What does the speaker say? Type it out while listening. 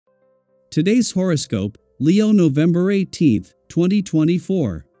Today's horoscope, Leo November 18th,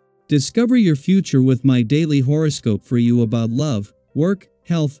 2024. Discover your future with my daily horoscope for you about love, work,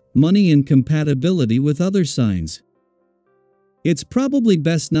 health, money and compatibility with other signs. It's probably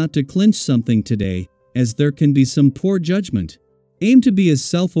best not to clinch something today, as there can be some poor judgment. Aim to be as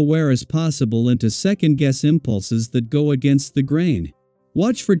self-aware as possible and to second-guess impulses that go against the grain.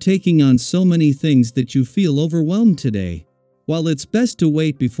 Watch for taking on so many things that you feel overwhelmed today. While it's best to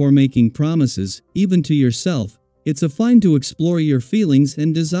wait before making promises, even to yourself, it's fine to explore your feelings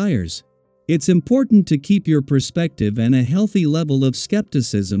and desires. It's important to keep your perspective and a healthy level of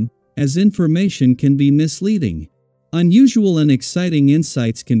skepticism, as information can be misleading. Unusual and exciting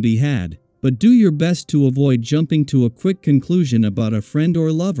insights can be had, but do your best to avoid jumping to a quick conclusion about a friend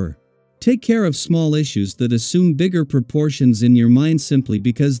or lover. Take care of small issues that assume bigger proportions in your mind simply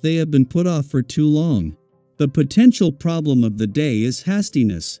because they have been put off for too long. The potential problem of the day is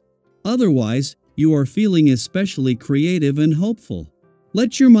hastiness. Otherwise, you are feeling especially creative and hopeful.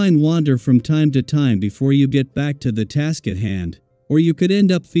 Let your mind wander from time to time before you get back to the task at hand, or you could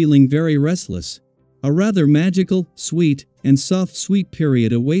end up feeling very restless. A rather magical, sweet, and soft-sweet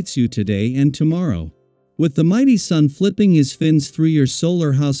period awaits you today and tomorrow. With the mighty sun flipping his fins through your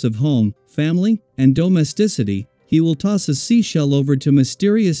solar house of home, family, and domesticity, he will toss a seashell over to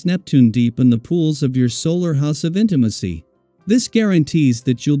mysterious Neptune deep in the pools of your solar house of intimacy. This guarantees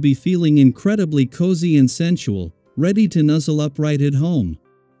that you'll be feeling incredibly cozy and sensual, ready to nuzzle up right at home.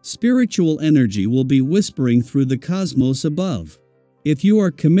 Spiritual energy will be whispering through the cosmos above. If you are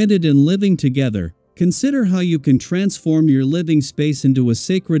committed and living together, consider how you can transform your living space into a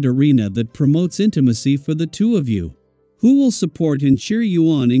sacred arena that promotes intimacy for the two of you. Who will support and cheer you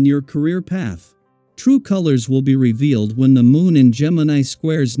on in your career path? True colors will be revealed when the Moon in Gemini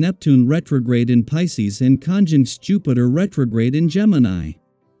squares Neptune retrograde in Pisces and conjuncts Jupiter retrograde in Gemini.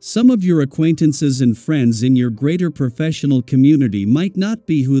 Some of your acquaintances and friends in your greater professional community might not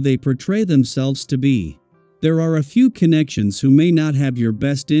be who they portray themselves to be. There are a few connections who may not have your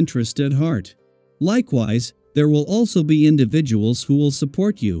best interest at heart. Likewise, there will also be individuals who will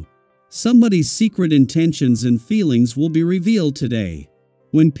support you. Somebody's secret intentions and feelings will be revealed today.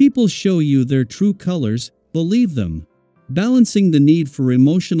 When people show you their true colors, believe them. Balancing the need for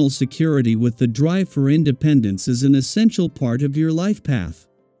emotional security with the drive for independence is an essential part of your life path.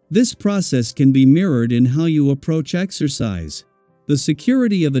 This process can be mirrored in how you approach exercise. The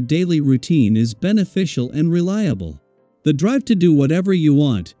security of a daily routine is beneficial and reliable. The drive to do whatever you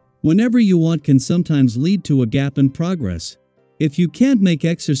want, whenever you want can sometimes lead to a gap in progress. If you can't make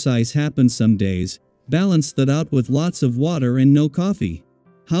exercise happen some days, balance that out with lots of water and no coffee.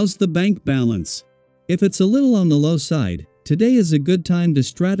 How's the bank balance? If it's a little on the low side, today is a good time to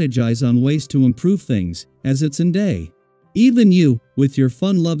strategize on ways to improve things, as it's in day. Even you, with your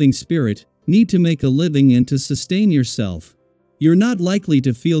fun-loving spirit, need to make a living and to sustain yourself. You're not likely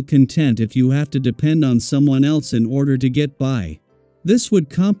to feel content if you have to depend on someone else in order to get by. This would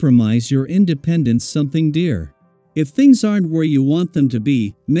compromise your independence something dear. If things aren't where you want them to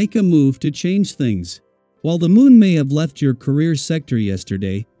be, make a move to change things. While the moon may have left your career sector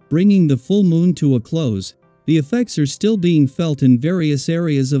yesterday, bringing the full moon to a close, the effects are still being felt in various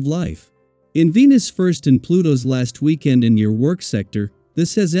areas of life. In Venus first and Pluto's last weekend in your work sector,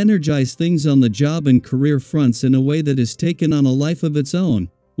 this has energized things on the job and career fronts in a way that has taken on a life of its own,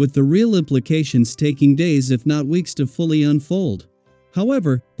 with the real implications taking days if not weeks to fully unfold.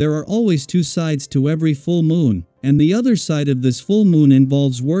 However, there are always two sides to every full moon, and the other side of this full moon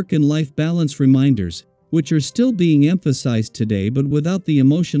involves work and life balance reminders, which are still being emphasized today but without the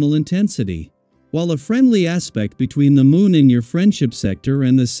emotional intensity. While a friendly aspect between the moon in your friendship sector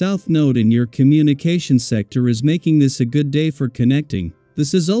and the south node in your communication sector is making this a good day for connecting,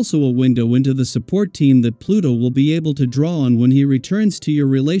 this is also a window into the support team that Pluto will be able to draw on when he returns to your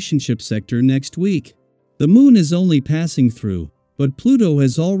relationship sector next week. The moon is only passing through, but Pluto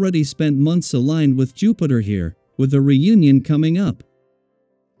has already spent months aligned with Jupiter here, with a reunion coming up.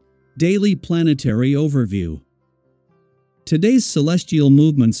 Daily Planetary Overview. Today's celestial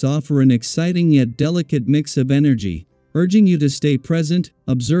movements offer an exciting yet delicate mix of energy, urging you to stay present,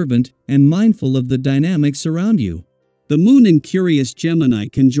 observant, and mindful of the dynamics around you. The moon in curious Gemini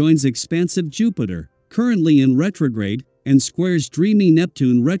conjoins expansive Jupiter, currently in retrograde, and squares dreamy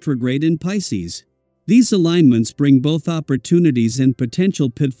Neptune retrograde in Pisces. These alignments bring both opportunities and potential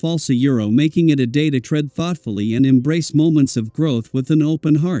pitfalls, making it a day to tread thoughtfully and embrace moments of growth with an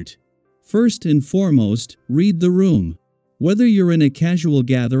open heart. First and foremost, read the room. Whether you're in a casual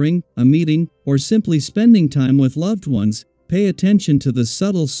gathering, a meeting, or simply spending time with loved ones, pay attention to the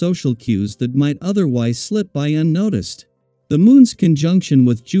subtle social cues that might otherwise slip by unnoticed. The moon's conjunction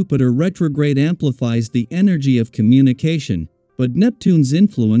with Jupiter retrograde amplifies the energy of communication, but Neptune's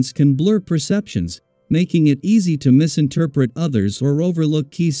influence can blur perceptions, making it easy to misinterpret others or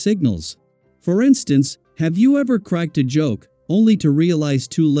overlook key signals. For instance, have you ever cracked a joke, only to realize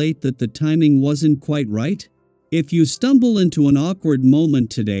too late that the timing wasn't quite right? If you stumble into an awkward moment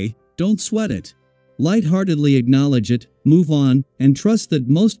today, don't sweat it. Lightheartedly acknowledge it, move on, and trust that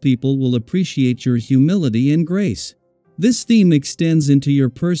most people will appreciate your humility and grace. This theme extends into your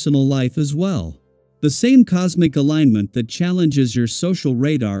personal life as well. The same cosmic alignment that challenges your social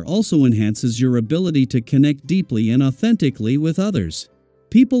radar also enhances your ability to connect deeply and authentically with others.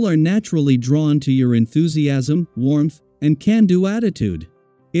 People are naturally drawn to your enthusiasm, warmth, and can-do attitude.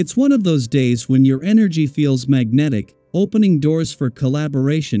 It's one of those days when your energy feels magnetic, opening doors for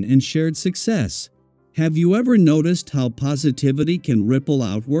collaboration and shared success. Have you ever noticed how positivity can ripple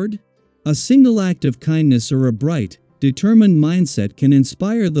outward? A single act of kindness or a bright, determined mindset can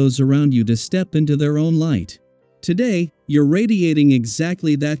inspire those around you to step into their own light. Today, you're radiating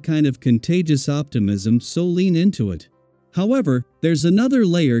exactly that kind of contagious optimism, so lean into it. However, there's another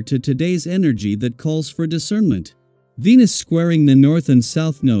layer to today's energy that calls for discernment. Venus squaring the north and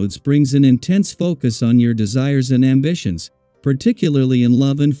south nodes brings an intense focus on your desires and ambitions, particularly in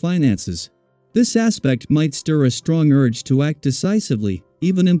love and finances. This aspect might stir a strong urge to act decisively,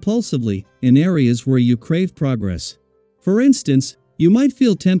 even impulsively, in areas where you crave progress. For instance, you might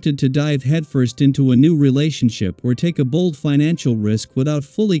feel tempted to dive headfirst into a new relationship or take a bold financial risk without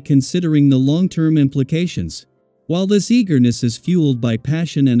fully considering the long-term implications. While this eagerness is fueled by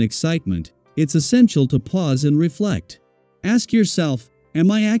passion and excitement, it's essential to pause and reflect. Ask yourself, am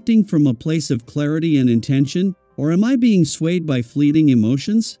I acting from a place of clarity and intention, or am I being swayed by fleeting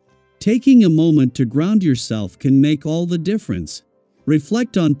emotions? Taking a moment to ground yourself can make all the difference.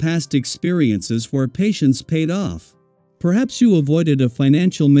 Reflect on past experiences where patience paid off. Perhaps you avoided a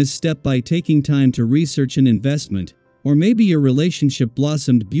financial misstep by taking time to research an investment, or maybe your relationship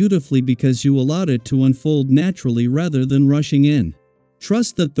blossomed beautifully because you allowed it to unfold naturally rather than rushing in.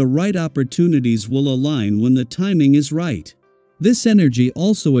 Trust that the right opportunities will align when the timing is right. This energy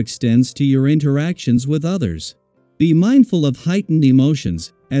also extends to your interactions with others. Be mindful of heightened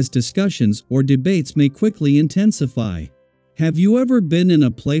emotions, as discussions or debates may quickly intensify. Have you ever been in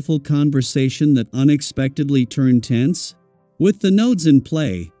a playful conversation that unexpectedly turned tense? With the nodes in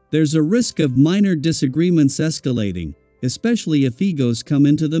play, there's a risk of minor disagreements escalating, especially if egos come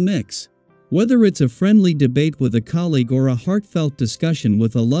into the mix. Whether it's a friendly debate with a colleague or a heartfelt discussion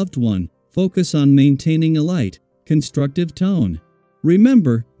with a loved one, focus on maintaining a light, constructive tone.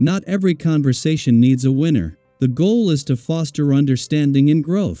 Remember, not every conversation needs a winner. The goal is to foster understanding and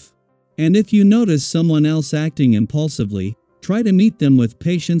growth. And if you notice someone else acting impulsively, try to meet them with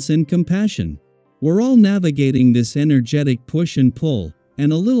patience and compassion. We're all navigating this energetic push and pull,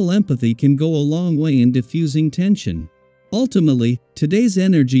 and a little empathy can go a long way in diffusing tension. Ultimately, today's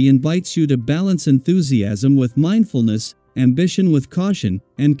energy invites you to balance enthusiasm with mindfulness, ambition with caution,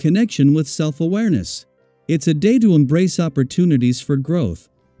 and connection with self-awareness. It's a day to embrace opportunities for growth,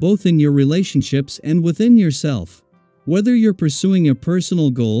 both in your relationships and within yourself. Whether you're pursuing a personal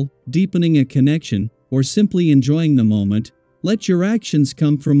goal, deepening a connection, or simply enjoying the moment, let your actions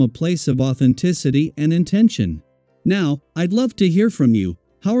come from a place of authenticity and intention. Now, I'd love to hear from you.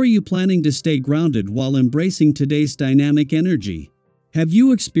 How are you planning to stay grounded while embracing today's dynamic energy? Have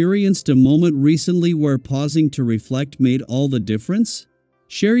you experienced a moment recently where pausing to reflect made all the difference?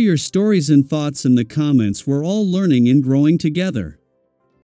 Share your stories and thoughts in the comments. We're all learning and growing together.